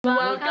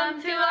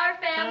Welcome to our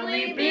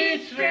family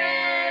beach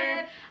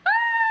trip.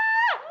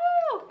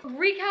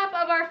 Recap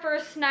of our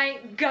first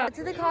night, go.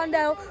 To the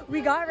condo, we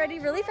got ready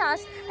really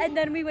fast, and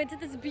then we went to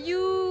this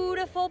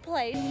beautiful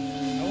place.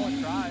 I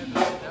won't try,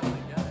 but I'll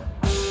definitely get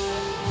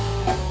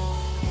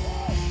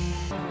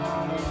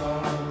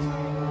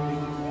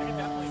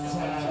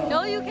it.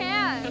 No, you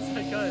can't. Yes,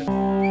 I could.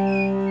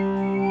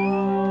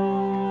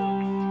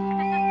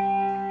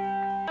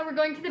 We're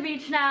going to the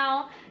beach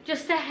now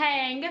just to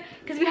hang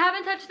because we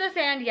haven't touched the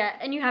sand yet,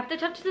 and you have to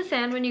touch the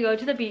sand when you go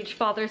to the beach,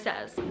 father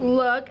says.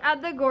 Look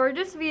at the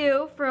gorgeous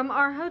view from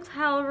our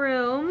hotel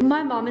room.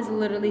 My mom is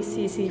literally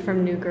Cece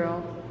from New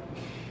Girl.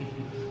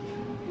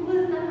 What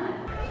is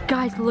that?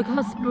 Guys, look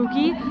how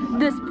spooky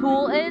this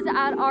pool is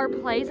at our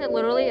place. It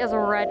literally is a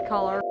red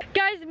color.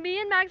 Guys,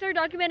 me and Max are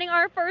documenting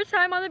our first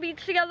time on the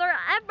beach together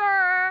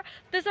ever.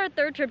 This is our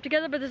third trip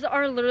together, but this is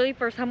our literally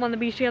first time on the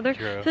beach together.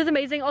 True. So it's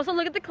amazing. Also,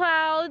 look at the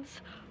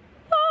clouds.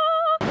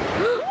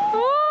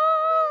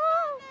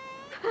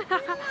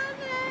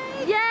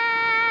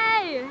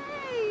 Yay!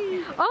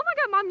 Oh my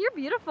god, Mom, you're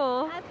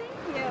beautiful.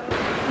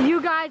 Thank you.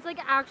 You guys, like,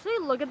 actually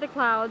look at the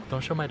clouds.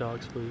 Don't show my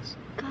dogs, please.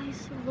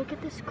 Guys, look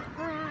at this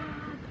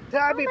crab.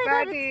 Krabby Oh my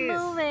God, it's Patties!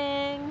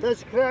 moving.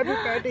 That's Krabby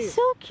Patties!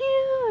 So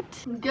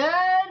cute.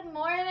 Good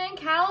morning,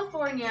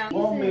 California.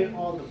 Mom made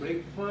all the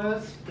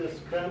breakfast, the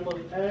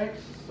scrambled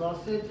eggs,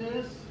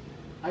 sausages.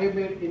 I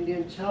made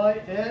Indian chai,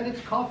 and it's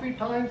coffee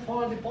time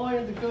for the boy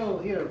and the girl.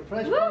 Here,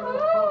 fresh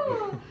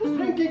coffee.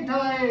 Drinking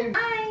time!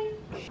 Hi.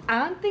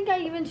 I don't think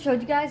I even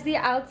showed you guys the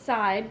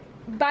outside.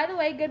 By the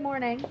way, good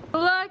morning.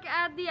 Look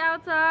at the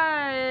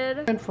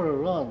outside. Went for a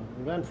run.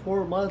 Ran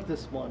 4 miles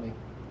this morning.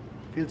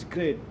 Feels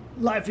great.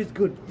 Life is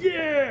good.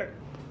 Yeah!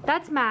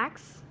 That's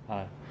Max.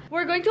 Hi.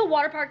 We're going to a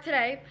water park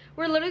today.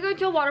 We're literally going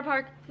to a water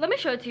park. Let me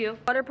show it to you.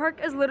 Water park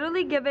is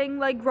literally giving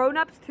like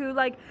grown-ups to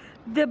like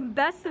the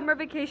best summer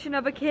vacation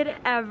of a kid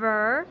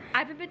ever. I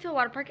haven't been to a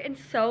water park in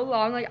so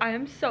long. Like, I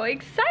am so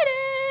excited.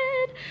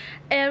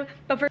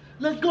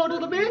 Let's go to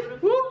the beach!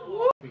 Woo,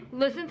 woo.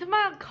 Listen to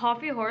my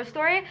coffee horror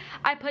story.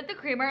 I put the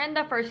creamer in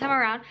the first time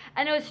around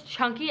and it was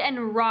chunky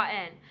and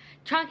rotten.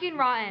 Chunky and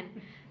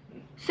rotten.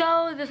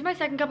 So this is my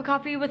second cup of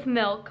coffee with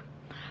milk.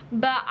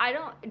 But I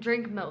don't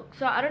drink milk,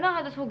 so I don't know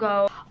how this will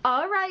go.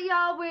 All right,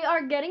 y'all, we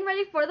are getting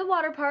ready for the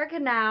water park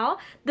now.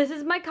 This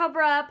is my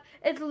cover up.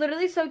 It's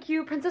literally so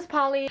cute, Princess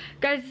Polly.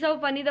 Guys, it's so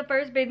funny. The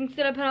first bathing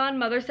suit I put on,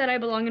 Mother said I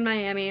belong in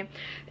Miami,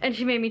 and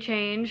she made me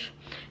change.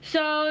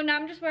 So now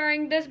I'm just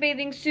wearing this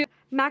bathing suit.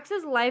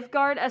 Max's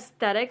lifeguard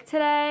aesthetic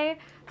today.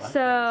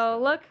 So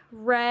look,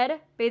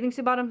 red bathing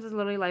suit bottoms is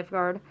literally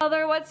lifeguard.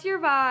 Mother, what's your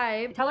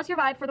vibe? Tell us your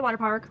vibe for the water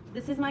park.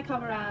 This is my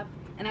cover up,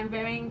 and I'm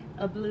wearing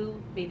a blue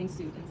bathing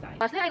suit inside.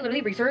 Last night I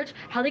literally researched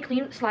how they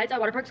clean slides at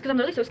water parks because I'm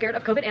literally so scared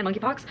of COVID and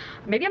monkeypox.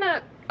 Maybe I'm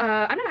not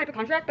a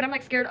hypochondriac, but I'm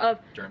like scared of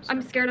germs.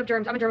 I'm scared of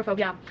germs. I'm a germaphobe,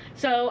 yeah.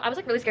 So I was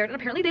like really scared, and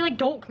apparently they like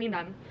don't clean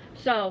them.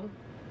 So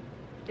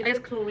There's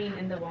chlorine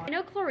in the water. I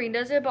know chlorine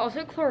does it, but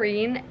also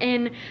chlorine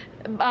in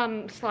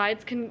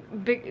slides can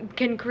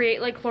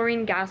create like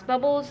chlorine gas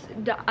bubbles.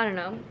 I don't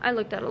know. I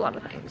looked at a lot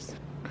of things.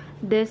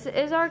 This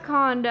is our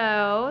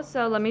condo,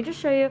 so let me just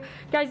show you.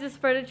 Guys, this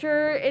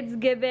furniture, it's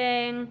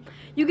giving,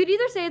 you could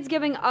either say it's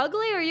giving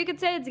ugly or you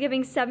could say it's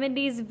giving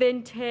 70s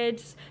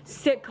vintage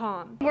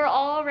sitcom. We're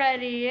all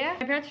ready.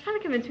 My parents are trying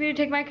to convince me to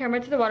take my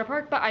camera to the water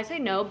park, but I say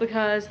no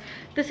because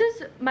this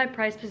is my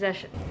prized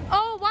possession.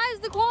 Oh, why is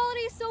the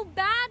quality so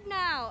bad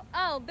now?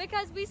 Oh,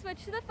 because we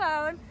switched to the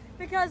phone,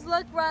 because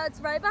look,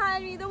 it's right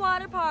behind me, the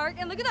water park,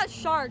 and look at that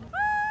shark.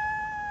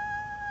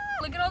 Ah!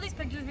 Look at all these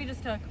pictures we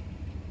just took.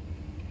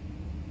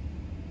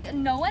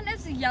 No one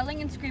is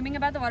yelling and screaming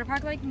about the water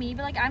park like me,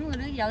 but like I'm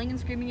literally yelling and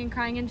screaming and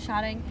crying and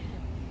shouting.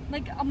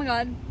 Like, oh my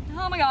god.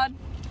 Oh my god.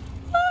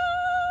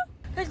 Ah!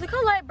 Guys, look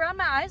how light brown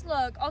my eyes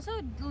look.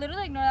 Also,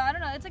 literally ignore that. I don't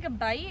know. It's like a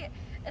bite.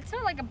 It's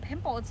not like a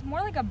pimple. It's more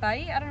like a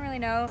bite. I don't really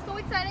know. So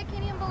excited. I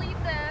can't even believe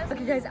this.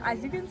 Okay, guys,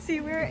 as you can see,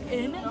 we're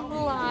in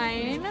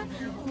line.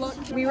 Look,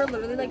 we were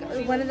literally like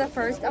one of the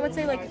first, I would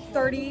say like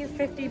 30,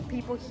 50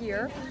 people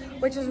here,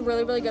 which is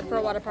really, really good for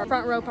a water park.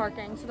 Front row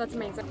parking, so that's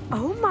amazing.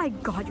 Oh my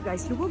god, you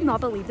guys, you will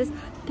not believe this.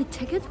 The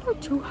tickets were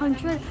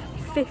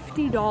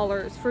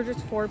 $250 for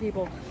just 4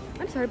 people.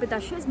 I'm sorry, but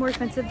that shit is more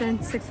expensive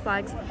than Six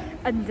Flags,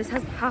 and this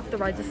has half the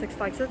rides of Six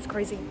Flags, so it's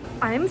crazy.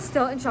 I am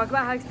still in shock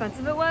about how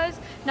expensive it was.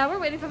 Now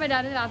we're waiting for my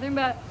dad in the bathroom,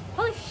 but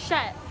holy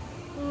shit,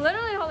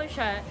 literally holy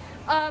shit.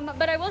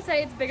 But I will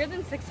say it's bigger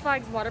than Six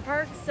Flags water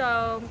park,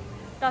 so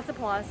that's a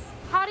plus.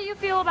 How do you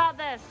feel about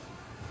this?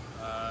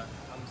 I'm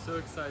so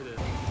excited.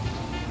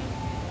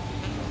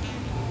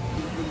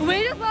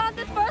 We just went on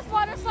this first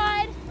water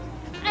slide,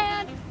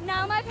 and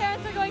now my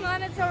parents are going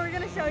on it, so we're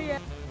gonna show you.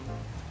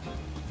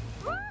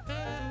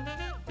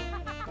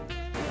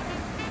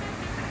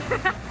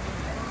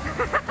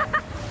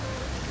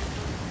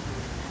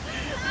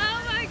 Oh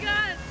my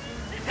god.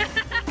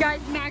 Guys,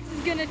 Max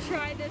is gonna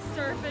try this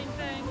surfing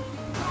thing.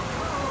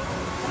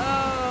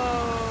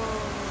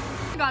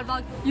 Oh my god,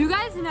 vlog. You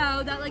guys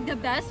know that like the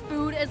best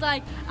food is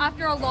like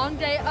after a long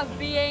day of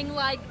being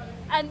like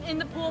and in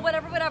the pool,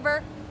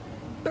 whatever,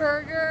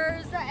 burgers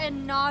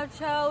and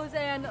nachos,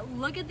 and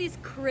look at these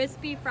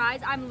crispy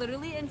fries. I'm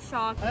literally in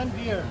shock. And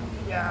beer.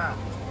 Yeah.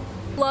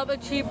 Love a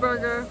cheap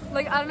burger.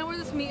 Like, I don't know where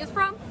this meat is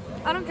from.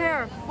 I don't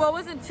care. Well, it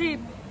wasn't cheap,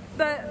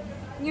 but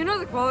you know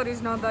the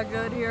quality's not that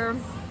good here.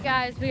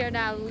 Guys, we are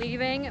now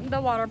leaving the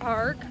water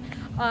park.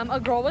 A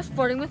girl was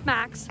flirting with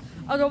Max.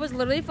 A girl was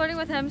literally flirting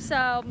with him,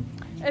 so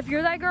if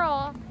you're that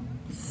girl,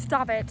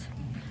 stop it.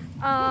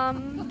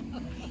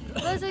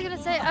 What was I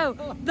gonna say? Oh,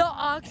 the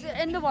aux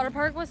in the water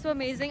park was so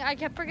amazing. I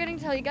kept forgetting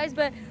to tell you guys,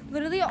 but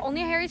literally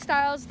only Harry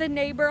Styles, The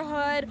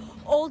Neighborhood,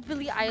 old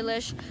Billie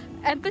Eilish.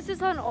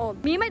 Emphasis on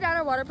old. Me and my dad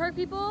are water park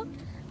people,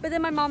 but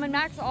then my mom and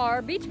Max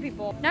are beach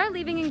people. Now we're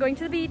leaving and going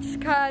to the beach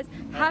because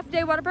half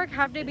day water park,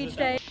 half day beach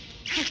day.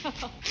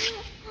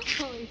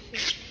 Holy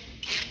shit.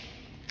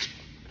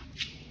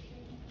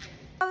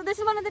 So this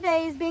is one of the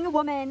days being a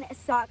woman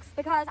sucks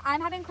because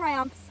I'm having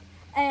cramps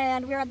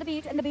and we're at the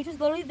beach, and the beach is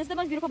literally, this is the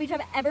most beautiful beach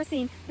I've ever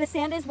seen. The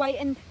sand is white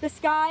and the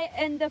sky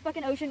and the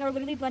fucking ocean are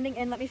literally blending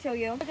in. Let me show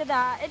you. Look at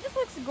that. It just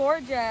looks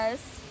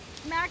gorgeous.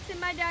 Max and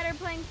my dad are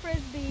playing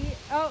frisbee.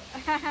 Oh,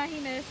 haha, he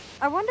missed.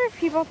 I wonder if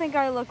people think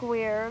I look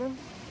weird.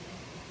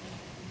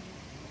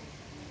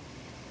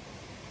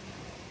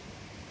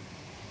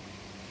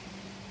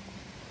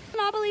 I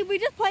cannot believe we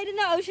just played in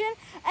the ocean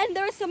and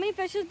there were so many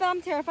fishes, but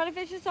I'm terrified of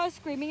fishes, so I was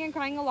screaming and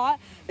crying a lot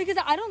because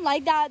I don't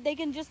like that they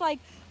can just like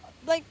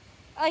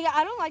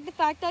I don't like the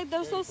fact that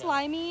they're so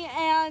slimy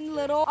and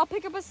little. I'll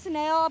pick up a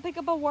snail, I'll pick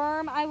up a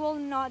worm. I will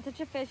not touch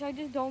a fish. I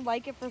just don't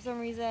like it for some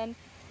reason.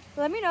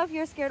 Let me know if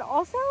you're scared.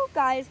 Also,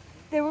 guys,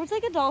 there was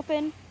like a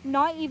dolphin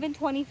not even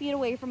 20 feet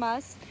away from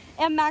us,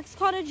 and Max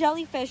caught a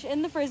jellyfish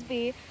in the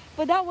frisbee,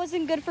 but that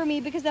wasn't good for me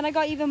because then I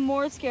got even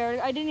more scared.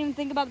 I didn't even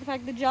think about the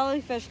fact that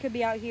jellyfish could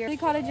be out here. We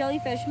caught a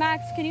jellyfish.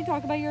 Max, can you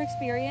talk about your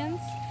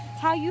experience?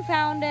 How you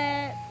found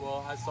it?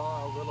 Well, I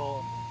saw a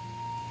little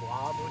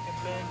blob looking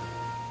thing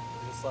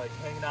just like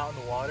hanging out in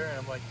the water, and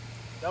I'm like,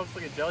 that looks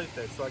like a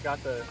jellyfish. So I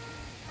got the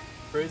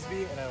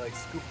frisbee and I like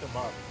scooped them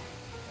up,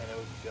 and it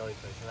was a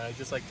jellyfish, and I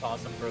just like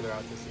tossed them further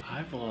out to sea.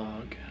 Hi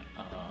vlog.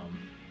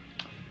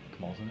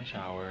 Kamal's in the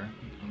shower,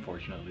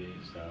 unfortunately,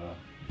 so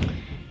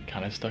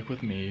kind of stuck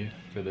with me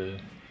for the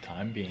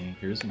time being.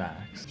 Here's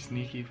Max.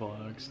 Sneaky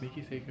vlog,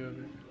 sneaky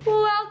takeover.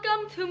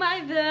 Welcome to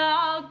my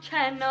vlog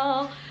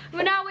channel.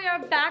 Well, now we are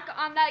back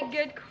on that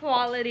good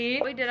quality.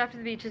 What we did after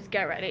the beach is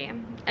get ready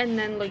and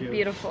then look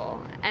beautiful.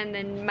 And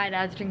then my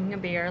dad's drinking a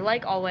beer,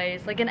 like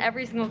always, like in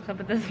every single clip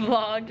of this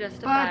vlog,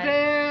 just to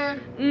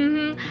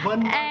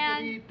One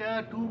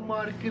margarita, two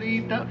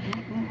margarita.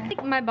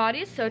 My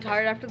body is so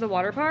tired after the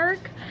water park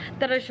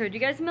that I showed you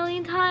guys a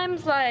million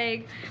times.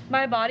 Like,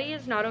 my body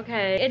is not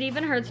okay. It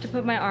even hurts to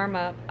put my arm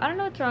up. I don't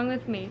know what's wrong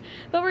with me.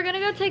 But we're gonna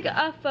go take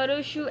a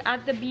photo shoot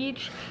at the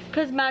beach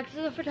because Max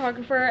is a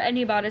photographer and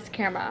he brought his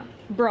camera.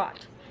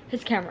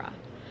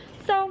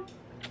 So,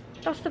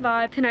 that's the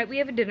vibe. Tonight we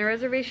have a dinner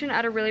reservation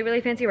at a really, really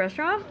fancy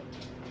restaurant.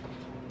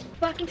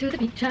 Walking to the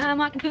beach, I'm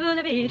walking to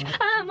the beach,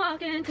 I'm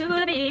walking to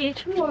the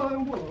beach.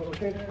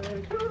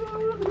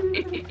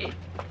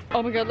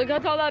 Oh my god, look how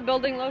tall that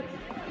building looks.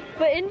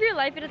 But in real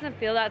life, it doesn't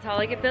feel that tall.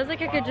 Like, it feels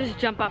like I could just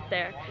jump up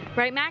there.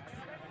 Right, Max?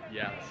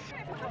 Yes.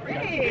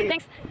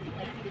 Thanks.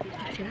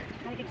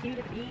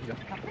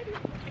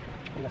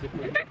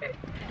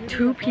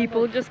 Two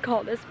people just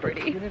call this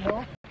pretty.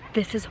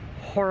 This is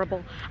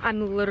horrible.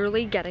 I'm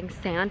literally getting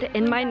sand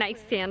in my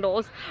nice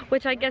sandals,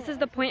 which I guess is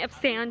the point of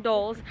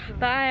sandals,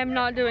 but I am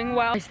not doing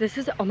well. This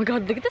is, oh my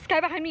god, look at this guy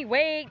behind me.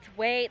 Wait,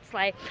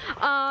 Slay.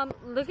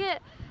 Look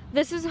at,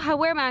 this is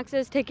where Max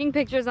is taking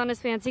pictures on his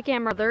fancy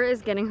camera. Mother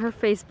is getting her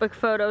Facebook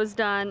photos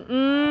done.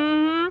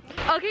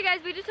 Okay guys,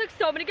 we just took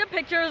so many good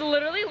pictures.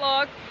 Literally,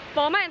 look,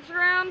 follow my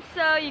Instagram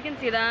so you can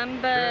see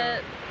them,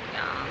 but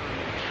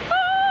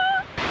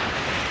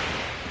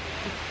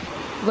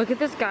look at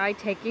this guy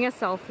taking a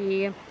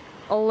selfie,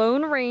 a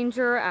Lone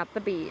Ranger at the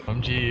beach.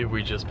 OMG,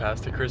 we just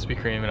passed a Krispy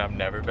Kreme and I've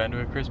never been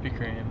to a Krispy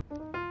Kreme.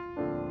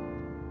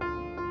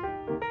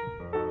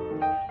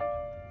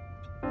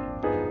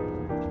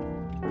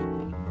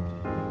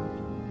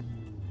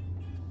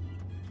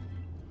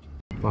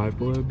 Five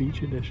Below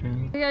Beach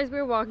Edition. Hey guys,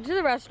 we're walking to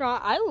the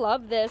restaurant. I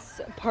love this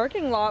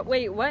parking lot.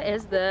 Wait, what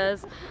is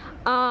this?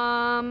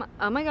 Oh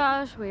my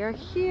gosh, we are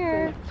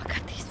here. Look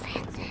at these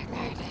fancy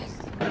ladies.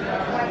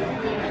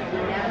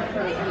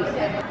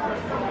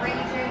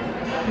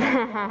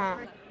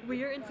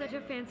 We are in such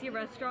a fancy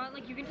restaurant.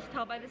 Like, you can just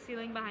tell by the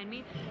ceiling behind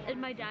me.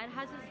 And my dad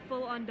has his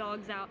full-on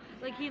dogs out.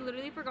 Like, he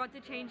literally forgot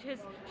to change his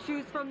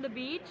shoes from the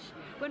beach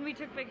when we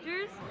took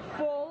pictures.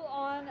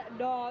 Full-on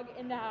dog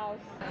in the house.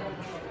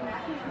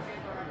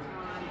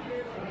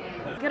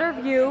 Look at our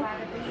view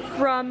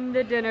from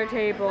the dinner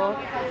table.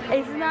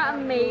 Isn't that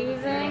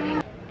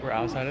amazing? We're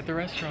outside at the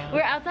restaurant.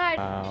 We're outside.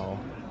 Wow.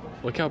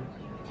 Look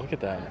at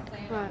that.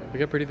 What? Look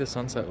how pretty the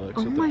sunset looks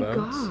with Oh the my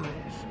boats. gosh.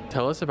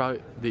 Tell us about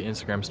the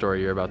Instagram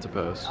story you're about to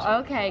post.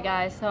 Okay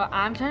guys, so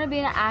I'm trying to be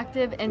an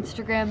active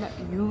Instagram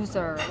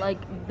user, like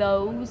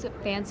those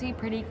fancy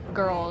pretty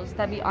girls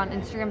that be on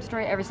Instagram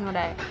story every single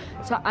day.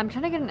 So I'm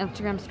trying to get an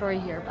Instagram story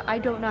here, but I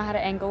don't know how to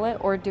angle it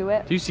or do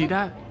it. Do you see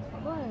that?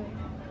 What?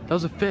 That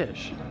was a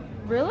fish.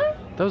 Really?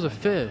 That was a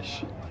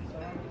fish.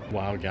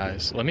 Wow,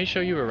 guys. Let me show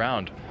you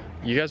around.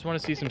 You guys want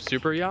to see some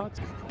super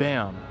yachts?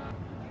 Bam.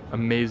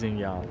 Amazing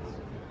yachts.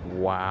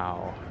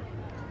 Wow.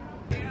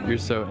 You're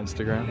so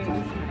Instagram.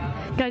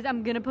 Guys,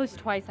 I'm gonna post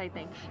twice, I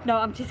think. No,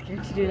 I'm too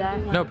scared to do that.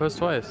 No, post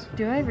twice.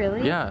 Do I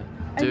really? Yeah.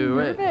 Do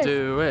it, nervous.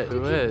 do it,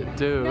 do it,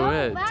 do No,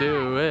 it, bye.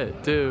 do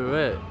it, do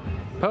it.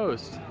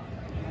 Post.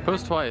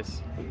 Post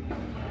twice.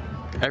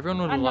 Everyone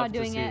would I'm love not to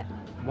doing see. it.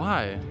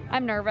 Why?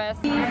 I'm nervous.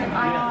 These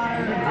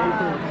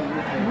are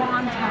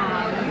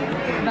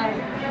wontons, but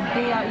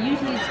they are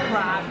usually it's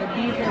crab, but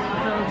these are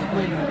filled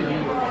with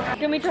beef.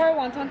 Can we try our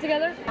wonton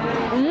together?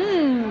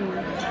 Mmm.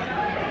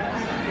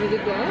 Is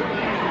it good?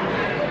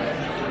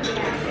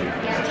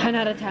 10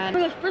 out of 10.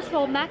 First of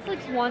all, Max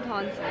likes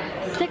wontons.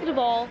 Second of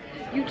all,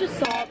 you just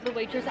saw the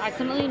waitress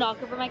accidentally knock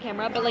over my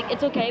camera, but like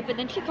it's okay. But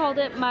then she called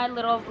it my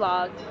little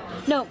vlog.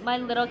 No, my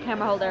little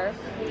camera holder.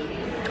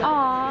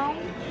 Aww.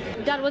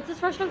 Dad, what's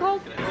this restaurant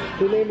called?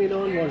 Filet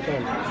mignon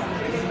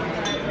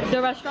wonton.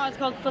 The restaurant is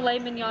called Filet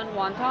Mignon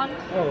Wonton.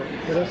 Oh,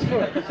 the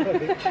restaurant.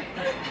 Sorry.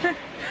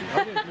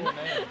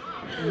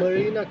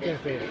 Marina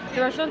Cafe.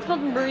 The restaurant's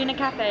called Marina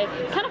Cafe.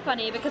 Kind of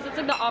funny because it's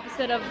like the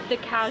opposite of the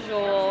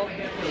casual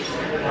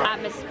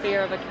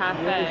atmosphere of a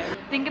cafe.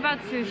 Think about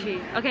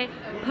sushi, okay?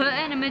 Put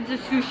an image of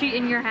sushi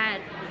in your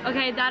head.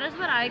 Okay, that is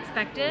what I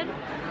expected.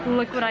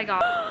 Look what I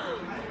got.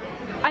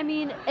 I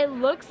mean, it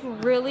looks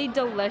really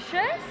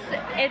delicious.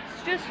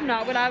 It's just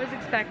not what I was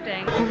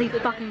expecting. Holy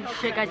fucking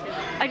shit, guys.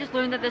 I just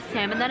learned that the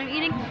salmon that I'm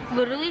eating,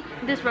 literally,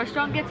 this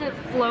restaurant gets it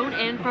flown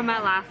in from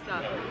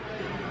Alaska.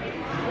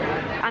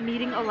 I'm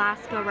eating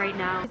Alaska right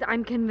now.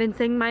 I'm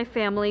convincing my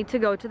family to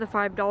go to the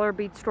 $5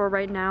 beach store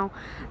right now.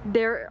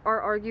 They are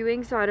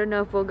arguing, so I don't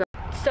know if we'll go.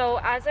 So,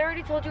 as I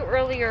already told you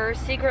earlier,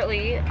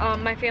 secretly,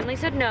 my family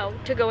said no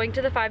to going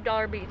to the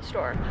 $5 beach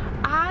store.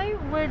 I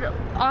would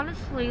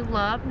honestly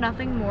love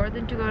nothing more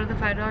than to go to the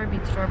 $5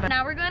 beach store, but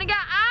now we're going to get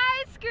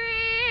ice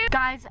cream!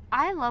 Guys,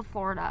 I love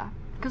Florida.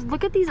 Because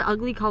look at these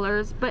ugly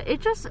colors, but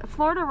it just,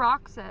 Florida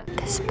rocks it.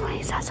 This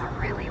place has a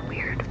really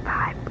weird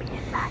vibe, me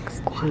and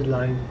Max. She's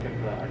lying.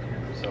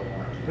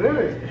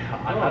 Really?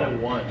 I had it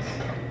once.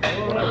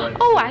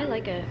 Oh, I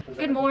like it.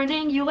 Good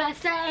morning,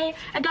 USA.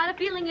 I got a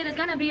feeling it is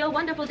gonna be a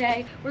wonderful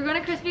day. We're going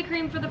to Krispy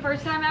Kreme for the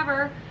first time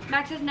ever.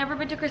 Max has never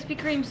been to Krispy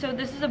Kreme, so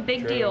this is a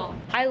big deal.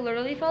 I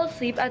literally fell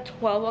asleep at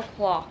 12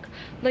 o'clock.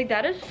 Like,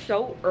 that is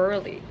so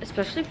early,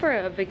 especially for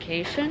a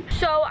vacation.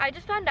 So I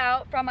just found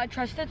out from a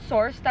trusted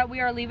source that we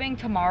are leaving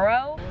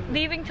tomorrow.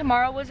 Leaving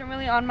tomorrow wasn't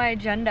really on my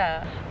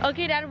agenda.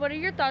 Okay, Dad, what are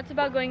your thoughts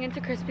about going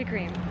into Krispy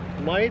Kreme?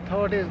 My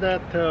thought is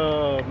that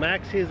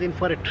Max is in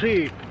for a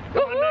treat.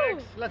 Come on,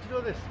 Max, let's do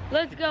this.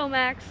 Let's go,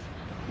 Max.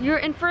 You're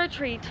in for a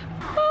treat.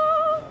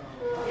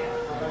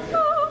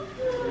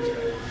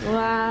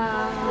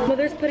 Wow.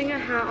 Mother's putting a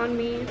hat on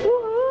me.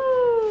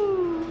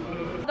 Woohoo!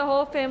 The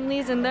whole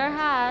family's in their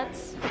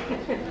hats.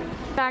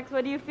 Max,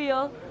 what do you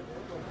feel?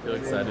 I feel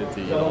excited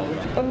to eat all of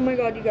it. Oh my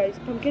god, you guys.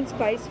 Pumpkin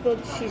spice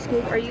filled cheese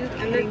scoop. Are you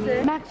kidding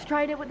me? Max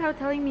tried it without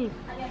telling me.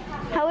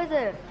 How is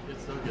it?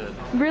 It's so good.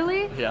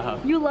 Really? Yeah.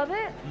 You love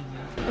it?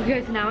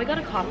 Okay, so now I got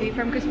a coffee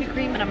from Krispy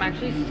Kreme and I'm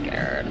actually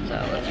scared, so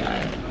let's try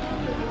it.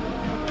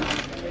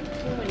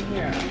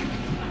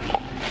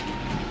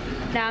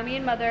 Now me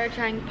and Mother are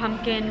trying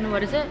pumpkin,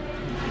 what is it?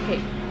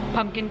 Cake.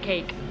 Pumpkin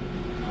cake.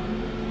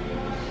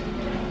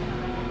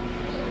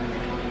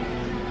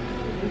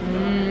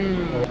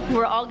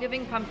 We're all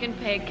giving pumpkin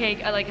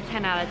cake like a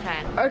 10 out of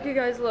 10. Okay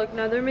guys, look,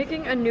 now they're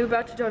making a new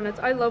batch of donuts.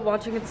 I love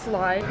watching it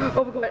slide.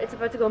 Oh my god, it's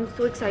about to go. I'm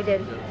so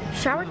excited.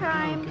 Shower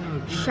time.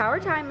 Shower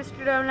time,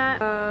 Mr.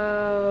 Donut.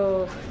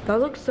 Oh, that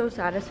looks so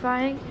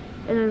satisfying.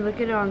 And then look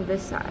at it on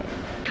this side.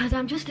 Cause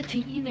I'm just a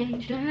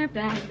teenager,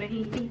 bad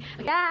baby.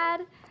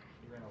 Dad.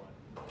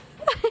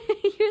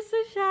 You're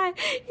so shy.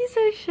 You're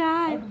so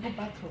shy.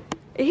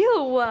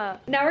 Ew.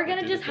 Now we're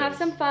gonna just have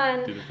some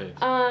fun. Do the face.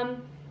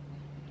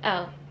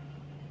 Oh.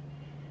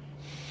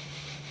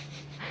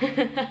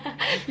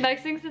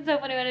 Max thinks it's so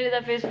funny when I do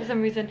that face for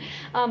some reason.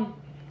 Look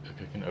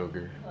like an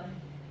ogre.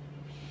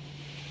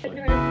 A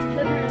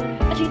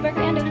cheeseburger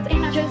and donuts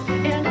and nachos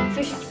and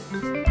sushi.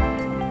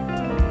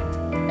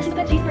 I should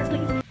that cheeseburger,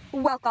 please.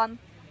 Welcome.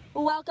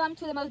 Welcome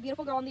to the most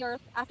beautiful girl on the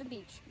earth after the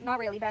beach. Not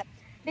really, but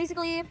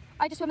basically,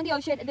 I just swim in the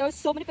ocean and there was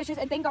so many fishes,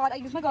 and thank God I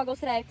used my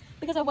goggles today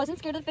because I wasn't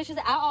scared of the fishes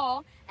at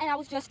all, and I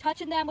was just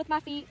touching them with my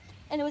feet,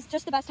 and it was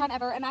just the best time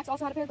ever. And Max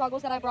also had a pair of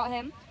goggles that I brought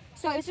him,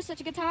 so it was just such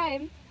a good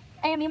time.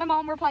 And me and my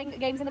mom were playing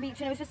games on the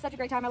beach, and it was just such a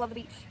great time. I love the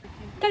beach.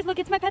 Guys, look,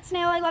 it's my pet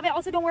snail. I love it.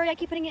 Also, don't worry, I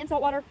keep putting it in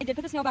salt water. I did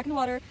put the snail back in the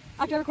water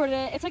after I recorded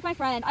it. It's like my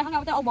friend. I hung out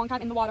with it a long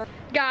time in the water.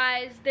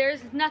 Guys, there's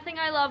nothing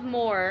I love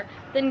more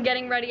than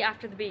getting ready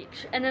after the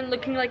beach and then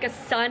looking like a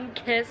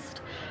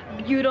sun-kissed,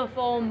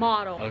 beautiful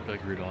model. I look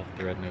like Rudolph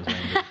the Red-Nosed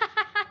Reindeer.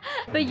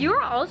 But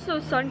you're also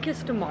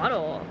sun-kissed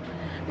model.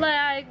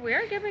 Like,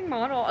 we're giving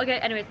model. Okay,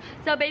 anyways,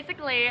 so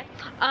basically,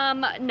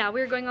 now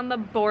we're going on the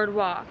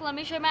boardwalk. Let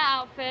me show you my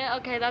outfit.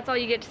 Okay, that's all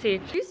you get to see.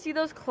 Do you see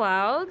those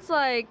clouds?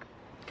 Like,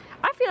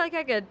 I feel like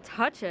I could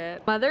touch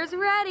it. Mother's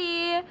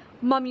ready.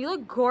 Mom, you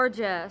look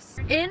gorgeous.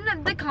 In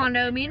the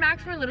condo, me and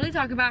Max were literally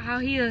talking about how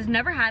he has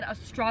never had a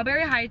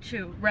strawberry high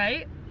chew,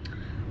 right?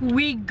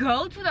 We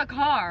go to the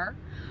car,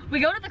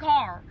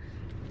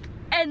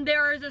 and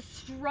there is a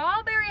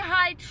strawberry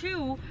high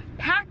chew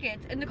packet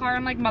in the car.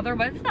 I'm like, mother,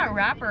 what is that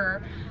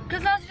wrapper?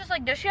 Because I was just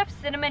like, does she have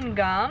cinnamon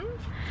gum?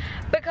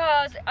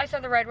 Because I saw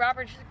the red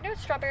wrapper and she's like, no,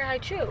 it's strawberry high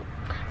chew.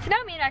 So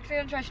now me and Max are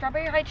gonna try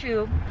strawberry high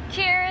chew.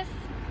 Cheers.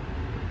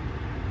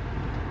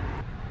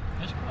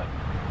 It's good.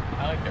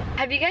 I like it.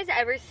 Have you guys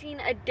ever seen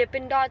a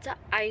Dippin' Dots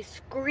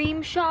ice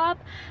cream shop?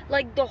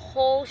 Like the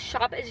whole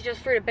shop is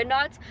just for Dippin'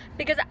 Dots?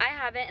 Because I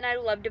haven't and I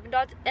love Dippin'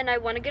 Dots and I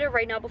want to get it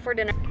right now before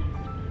dinner.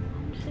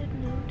 Mom said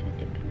no to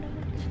Dippin'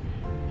 Dots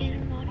and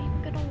I'm not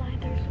even gonna lie,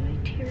 there's really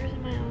tears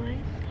in my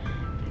eyes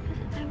because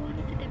I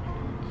wanted the Dippin'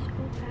 Dots so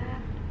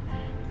bad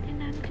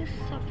and I'm just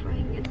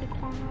suffering in the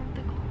corner of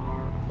the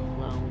car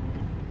alone.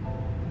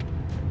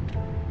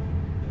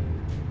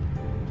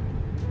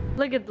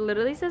 Look, it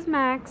literally says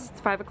Max.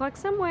 It's 5 o'clock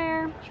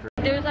somewhere.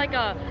 There's like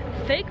a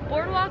fake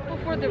boardwalk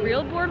before the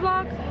real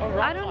boardwalk.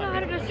 I don't know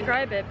how to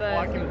describe it, but... Well,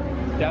 I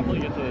can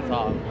definitely get to the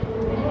top.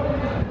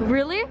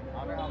 Really? I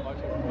don't know how much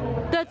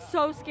it That's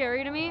so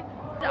scary to me.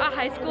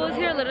 High school is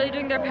here literally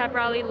doing their pep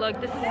rally. Look,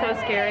 this is so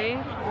scary.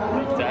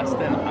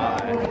 Destin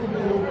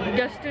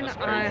Destin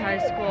High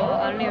School.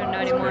 I don't even know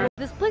anymore.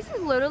 This place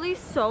is literally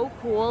so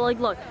cool. Like,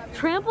 look,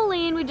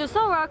 trampoline. We just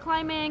saw rock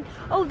climbing.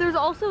 Oh, there's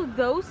also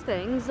those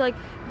things. Like,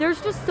 there's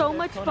just so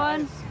much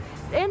fun.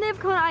 And they have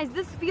Kona Ice.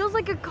 This feels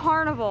like a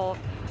carnival.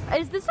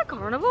 Is this a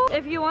carnival?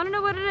 If you want to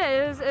know what it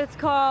is, it's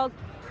called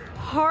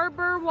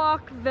Harbor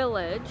Walk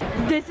Village.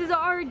 This is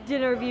our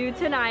dinner view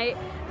tonight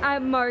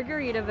at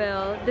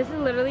Margaritaville. This is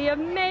literally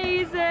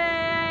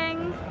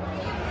amazing.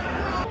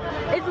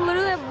 It's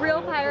literally a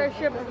real pirate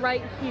ship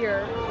right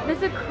here.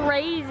 This is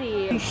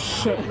crazy.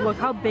 Shit, look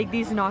how big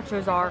these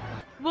nachos are.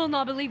 Will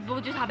not believe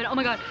what just happened. Oh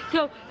my god.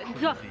 So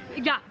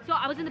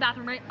I was in the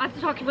bathroom, right? I have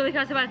to talk really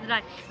fast about it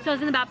tonight. So I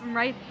was in the bathroom,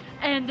 right?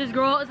 And this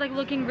girl is like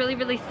looking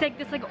really sick.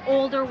 This like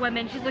older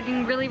woman, she's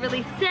looking really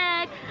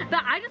sick.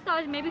 But I just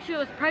thought maybe she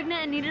was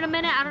pregnant and needed a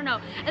minute, I don't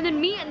know. And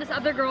then me and this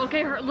other girl,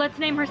 okay, let's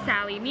name her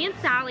Sally. Me and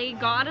Sally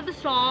got out of the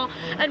stall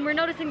and we're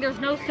noticing there's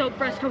no soap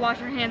for us to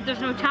wash our hands. There's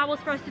no towels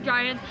for us to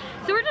dry hands.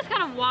 So we're just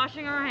kind of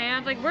washing our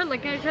hands. Like we're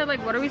looking at each other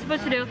like, what are we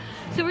supposed to do?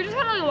 So we're just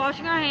kind of like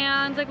washing our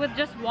hands like with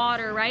just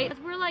water, right?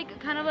 We're like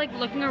kind of like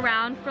looking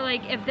around for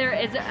like if there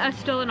is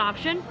still an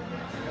option.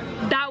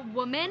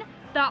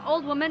 That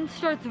old woman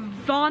starts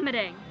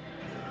vomiting,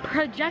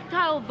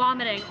 projectile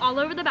vomiting all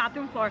over the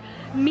bathroom floor.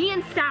 Me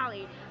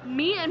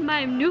and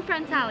my new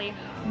friend Sally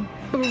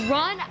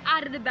run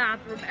out of the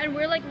bathroom and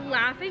we're like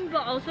laughing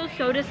but also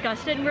so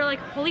disgusted and we're like,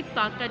 holy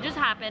fuck, that just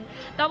happened.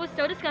 That was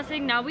so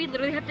disgusting. Now we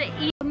literally have to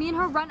eat. Me and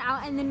her run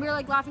out and then we're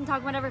like laughing,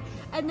 talking, whatever.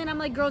 And then I'm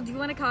like, girl, do you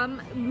want to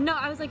come? No,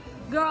 I was like,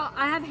 girl,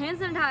 I have hand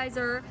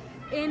sanitizer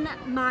in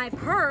my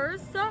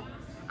purse.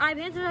 I have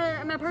hand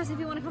sanitizer in my purse if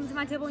you want to come to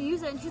my table and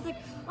use it. And she's like,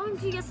 oh,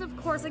 yes, of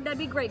course, like that'd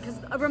be great. Because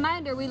a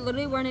reminder, we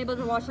literally weren't able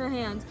to wash our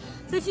hands.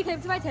 So she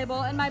came to my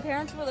table and my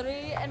parents were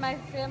literally, and my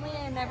family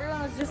and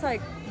everyone was just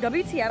like,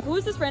 WTF, who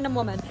is this random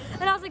woman?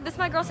 And I was like, this is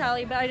my girl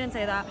Sally, but I didn't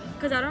say that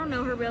because I don't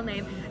know her real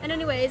name. And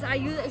anyways, I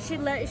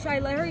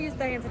let her use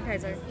the hand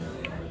sanitizer.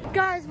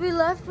 Guys, we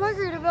left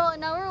Margaritaville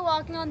and now we're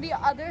walking on the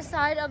other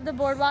side of the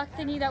boardwalk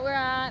thingy that we're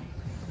at.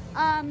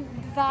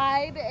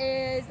 Vibe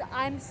is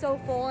I'm so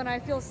full and I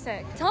feel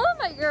sick. Tell them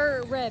about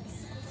your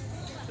ribs.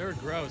 They were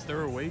gross. They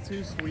were way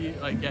too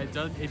sweet. Like it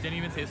didn't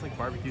even taste like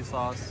barbecue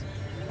sauce.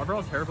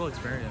 Overall, terrible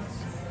experience.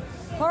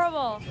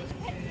 Horrible.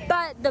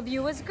 But the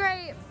view was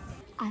great.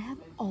 I have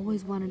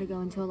always wanted to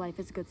go into a Life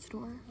is Good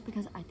store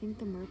because I think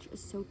the merch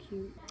is so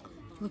cute.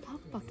 Look how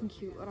fucking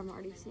cute what I'm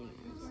already seeing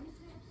is.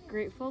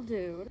 Grateful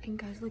dude. And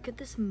guys, look at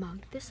this mug.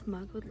 This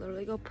mug would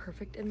literally go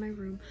perfect in my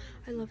room.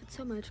 I love it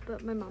so much,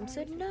 but my mom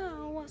said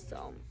no.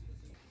 So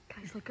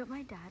guys, look at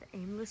my dad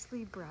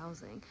aimlessly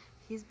browsing.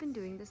 He's been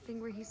doing this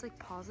thing where he's like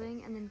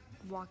pausing and then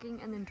walking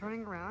and then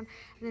turning around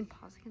and then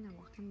pausing and then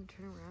walking and then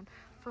turning around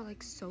for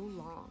like so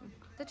long.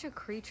 Such a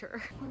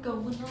creature. We're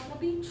going on a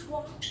beach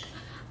walk.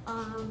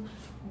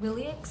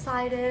 Really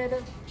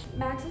excited.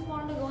 Max has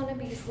wanted to go on a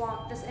beach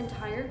walk this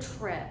entire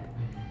trip.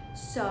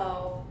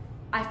 So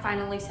I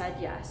finally said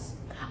yes.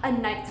 A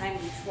nighttime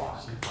beach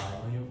walk. She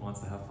finally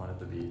wants to have fun at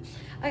the beach.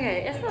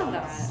 Okay, it's not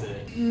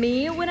that.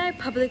 Me, when I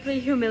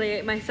publicly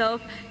humiliate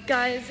myself,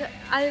 guys,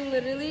 I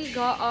literally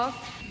got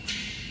off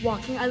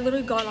walking. I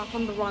literally got off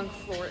on the wrong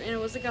floor and it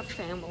was like a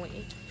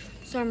family.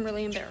 So I'm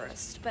really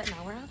embarrassed. But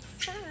now we're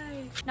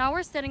outside. Now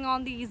we're sitting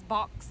on these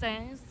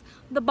boxes.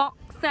 The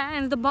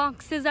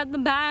boxes at the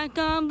back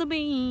of the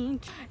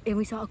beach. And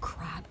we saw a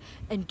crab.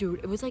 And dude,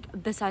 it was like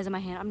the size of my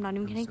hand. I'm not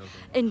even kidding. So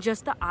and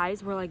just the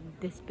eyes were like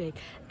this big.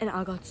 And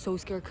I got so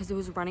scared because it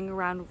was running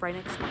around right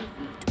next to my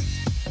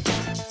feet.